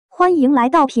欢迎来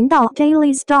到频道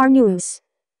Daily Star News，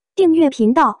 订阅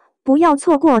频道，不要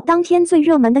错过当天最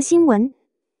热门的新闻。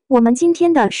我们今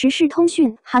天的时事通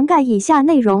讯涵盖以下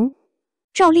内容：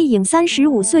赵丽颖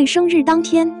35岁生日当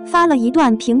天发了一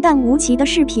段平淡无奇的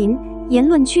视频，言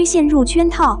论区陷入圈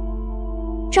套。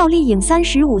赵丽颖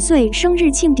35岁生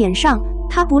日庆典上，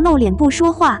她不露脸不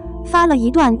说话，发了一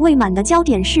段未满的焦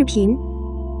点视频。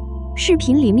视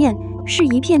频里面是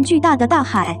一片巨大的大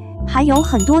海，还有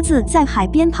很多字在海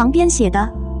边旁边写的。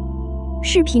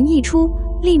视频一出，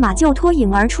立马就脱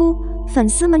颖而出，粉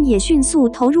丝们也迅速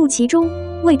投入其中，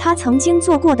为他曾经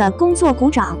做过的工作鼓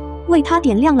掌，为他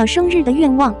点亮了生日的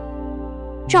愿望。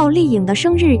赵丽颖的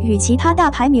生日与其他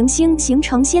大牌明星形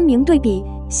成鲜明对比，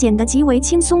显得极为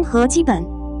轻松和基本。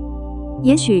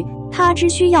也许她只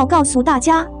需要告诉大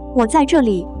家，我在这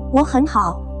里，我很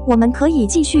好，我们可以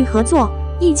继续合作，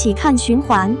一起看循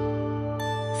环。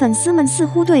粉丝们似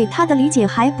乎对她的理解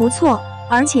还不错，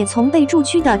而且从备注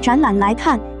区的展览来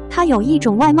看，她有一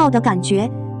种外貌的感觉。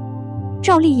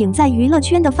赵丽颖在娱乐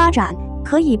圈的发展，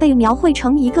可以被描绘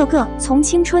成一个个从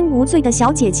青春无罪的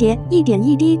小姐姐，一点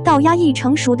一滴到压抑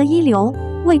成熟的一流，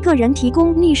为个人提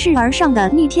供逆势而上的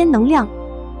逆天能量。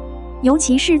尤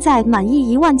其是在满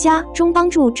意1万加中帮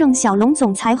助郑晓龙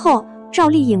总裁后，赵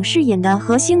丽颖饰演的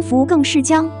何兴福更是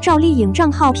将赵丽颖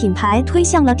账号品牌推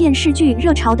向了电视剧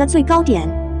热潮的最高点。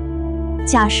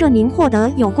假设您获得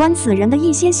有关此人的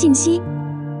一些信息，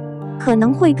可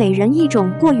能会给人一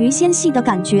种过于纤细的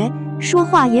感觉，说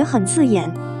话也很刺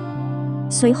眼。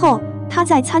随后，他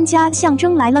在参加《象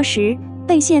征来了》时，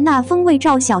被谢娜封为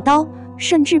赵小刀，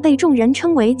甚至被众人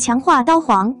称为强化刀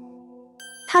皇。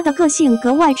他的个性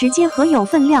格外直接和有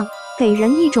分量，给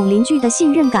人一种邻居的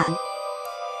信任感。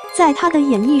在他的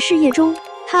演艺事业中，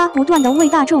他不断地为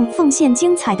大众奉献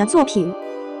精彩的作品，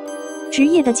职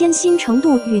业的艰辛程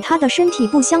度与他的身体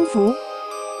不相符。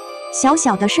小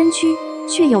小的身躯，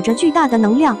却有着巨大的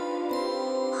能量。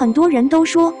很多人都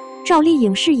说，赵丽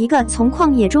颖是一个从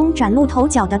旷野中崭露头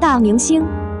角的大明星，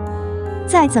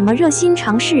再怎么热心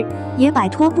尝试，也摆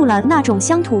脱不了那种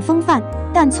乡土风范。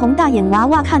但从大眼娃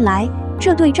娃看来，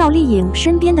这对赵丽颖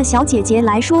身边的小姐姐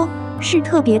来说是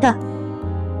特别的。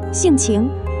性情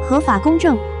合法公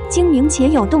正，精明且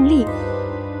有动力。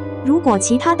如果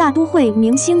其他大都会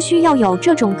明星需要有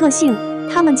这种个性，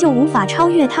他们就无法超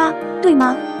越她，对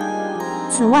吗？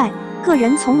此外，个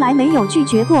人从来没有拒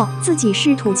绝过自己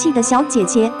是土气的小姐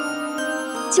姐，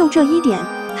就这一点，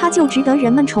她就值得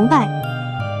人们崇拜。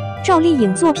赵丽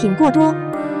颖作品过多，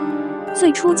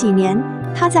最初几年，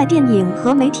她在电影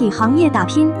和媒体行业打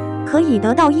拼，可以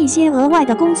得到一些额外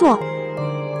的工作。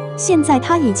现在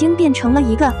她已经变成了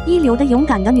一个一流的勇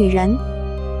敢的女人，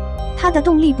她的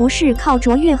动力不是靠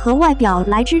卓越和外表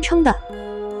来支撑的。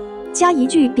加一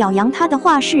句表扬她的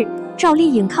话是，赵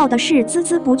丽颖靠的是孜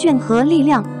孜不倦和力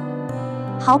量。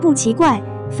毫不奇怪，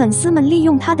粉丝们利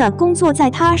用她的工作在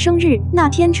她生日那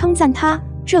天称赞她，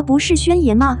这不是宣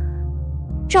言吗？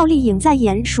赵丽颖在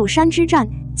演《蜀山之战》，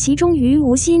其中于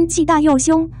无心既大又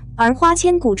凶，而花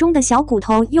千骨中的小骨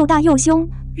头又大又凶，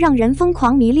让人疯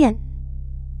狂迷恋。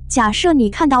假设你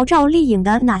看到赵丽颖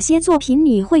的哪些作品，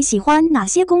你会喜欢哪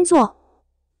些工作？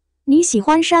你喜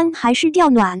欢山还是吊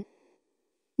暖？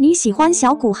你喜欢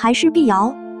小骨还是碧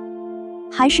瑶？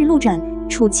还是陆枕、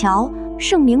楚乔、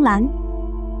盛明兰？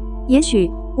也许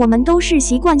我们都是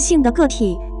习惯性的个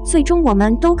体，最终我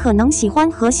们都可能喜欢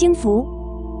何兴福。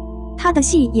他的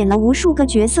戏演了无数个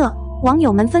角色，网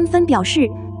友们纷纷表示，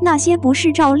那些不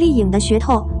是赵丽颖的噱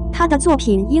头，他的作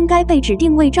品应该被指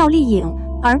定为赵丽颖，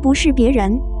而不是别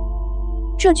人。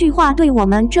这句话对我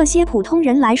们这些普通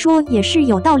人来说也是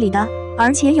有道理的，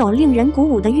而且有令人鼓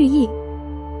舞的寓意。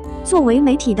作为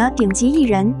媒体的顶级艺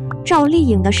人，赵丽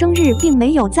颖的生日并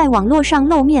没有在网络上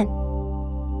露面，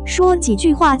说几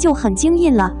句话就很惊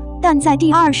艳了。但在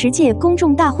第20届公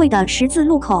众大会的十字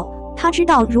路口，她知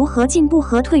道如何进步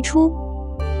和退出。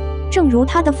正如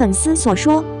她的粉丝所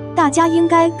说，大家应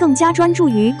该更加专注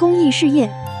于公益事业。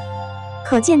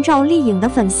可见赵丽颖的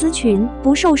粉丝群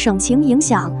不受省情影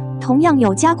响，同样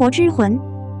有家国之魂。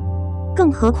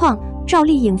更何况，赵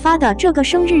丽颖发的这个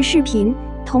生日视频，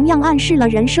同样暗示了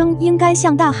人生应该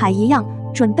像大海一样，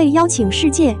准备邀请世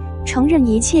界承认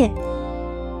一切。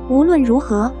无论如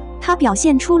何，她表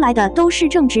现出来的都是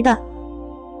正直的，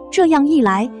这样一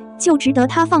来，就值得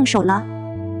她放手了。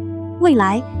未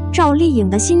来，赵丽颖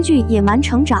的新剧《野蛮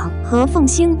成长》和《凤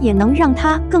星》也能让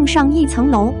她更上一层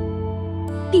楼。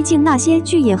毕竟那些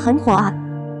剧也很火啊。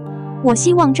我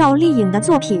希望赵丽颖的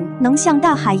作品能像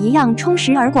大海一样充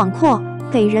实而广阔，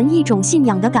给人一种信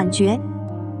仰的感觉。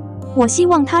我希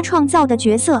望她创造的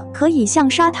角色可以像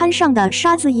沙滩上的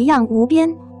沙子一样无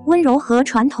边、温柔和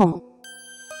传统。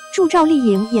祝赵丽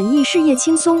颖演艺事业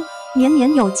轻松，年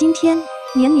年有今天，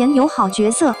年年有好角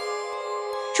色。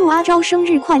祝阿昭生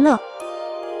日快乐。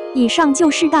以上就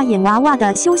是大眼娃娃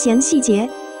的休闲细节。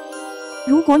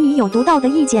如果你有独到的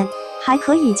意见，还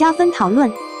可以加分讨论。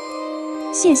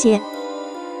谢谢。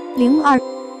02，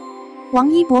王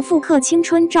一博复刻青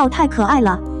春照太可爱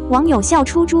了，网友笑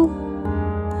出猪。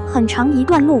很长一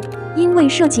段路，因为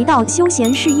涉及到休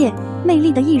闲事业，魅力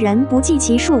的艺人不计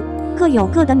其数，各有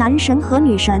各的男神和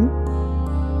女神。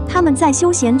他们在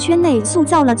休闲圈内塑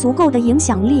造了足够的影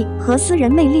响力和私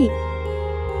人魅力。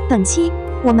本期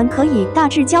我们可以大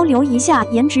致交流一下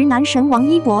颜值男神王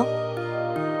一博。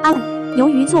由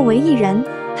于作为艺人，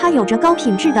他有着高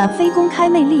品质的非公开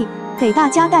魅力，给大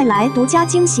家带来独家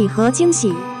惊喜和惊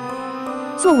喜。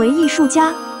作为艺术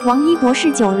家，王一博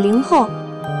是90后。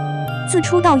自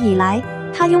出道以来，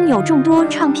他拥有众多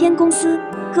唱片公司、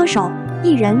歌手、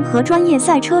艺人和专业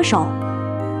赛车手，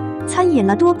参演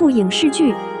了多部影视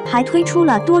剧，还推出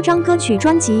了多张歌曲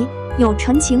专辑，有《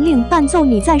陈情令》伴奏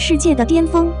你在世界的巅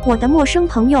峰，我的陌生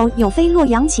朋友有飞洛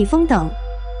阳起风等。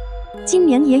今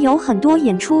年也有很多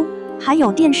演出，还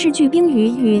有电视剧《冰雨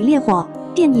与烈火》、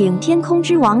电影《天空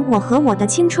之王》、我和我的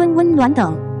青春温暖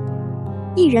等。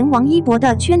艺人王一博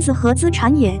的圈子和资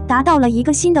产也达到了一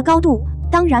个新的高度，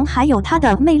当然还有他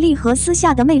的魅力和私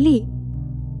下的魅力。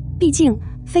毕竟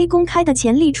非公开的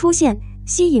潜力出现，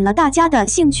吸引了大家的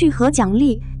兴趣和奖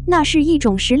励，那是一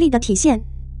种实力的体现。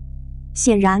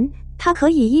显然他可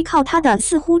以依靠他的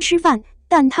似乎吃饭，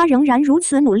但他仍然如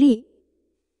此努力。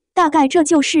大概这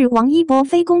就是王一博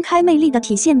非公开魅力的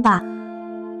体现吧。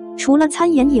除了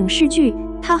参演影视剧，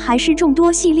他还是众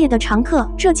多系列的常客，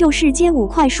这就是街舞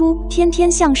快书、天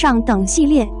天向上等系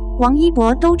列。王一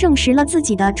博都证实了自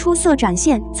己的出色展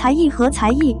现，才艺和才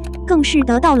艺更是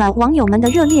得到了网友们的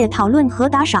热烈讨论和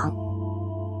打赏。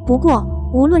不过，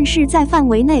无论是在范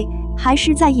围内，还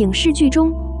是在影视剧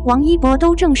中，王一博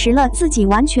都证实了自己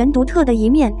完全独特的一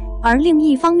面。而另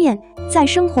一方面，在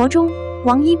生活中，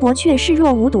王一博却视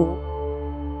若无睹。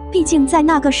毕竟在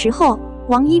那个时候，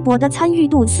王一博的参与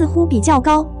度似乎比较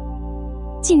高。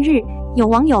近日，有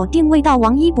网友定位到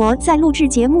王一博在录制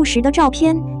节目时的照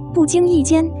片，不经意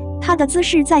间，他的姿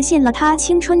势再现了他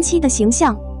青春期的形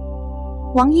象。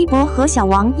王一博和小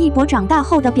王一博长大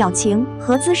后的表情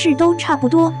和姿势都差不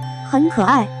多，很可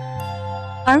爱。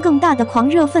而更大的狂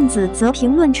热分子则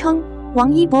评论称，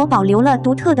王一博保留了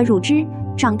独特的乳汁，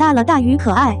长大了大于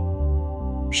可爱。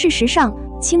事实上，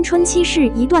青春期是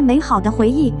一段美好的回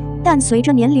忆，但随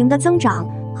着年龄的增长，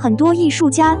很多艺术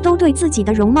家都对自己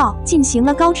的容貌进行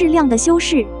了高质量的修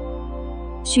饰。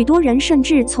许多人甚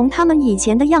至从他们以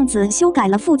前的样子修改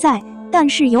了负载，但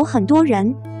是有很多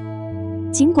人，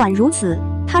尽管如此，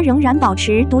他仍然保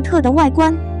持独特的外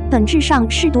观，本质上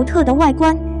是独特的外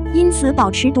观，因此保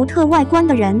持独特外观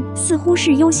的人似乎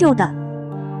是优秀的。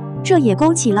这也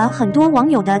勾起了很多网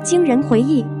友的惊人回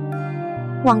忆。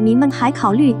网民们还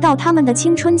考虑到他们的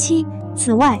青春期，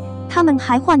此外，他们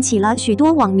还唤起了许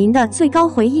多网民的最高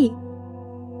回忆。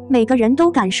每个人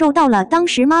都感受到了当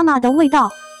时妈妈的味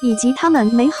道，以及他们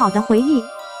美好的回忆。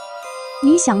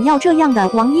你想要这样的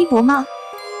王一博吗？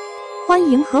欢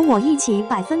迎和我一起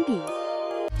百分比。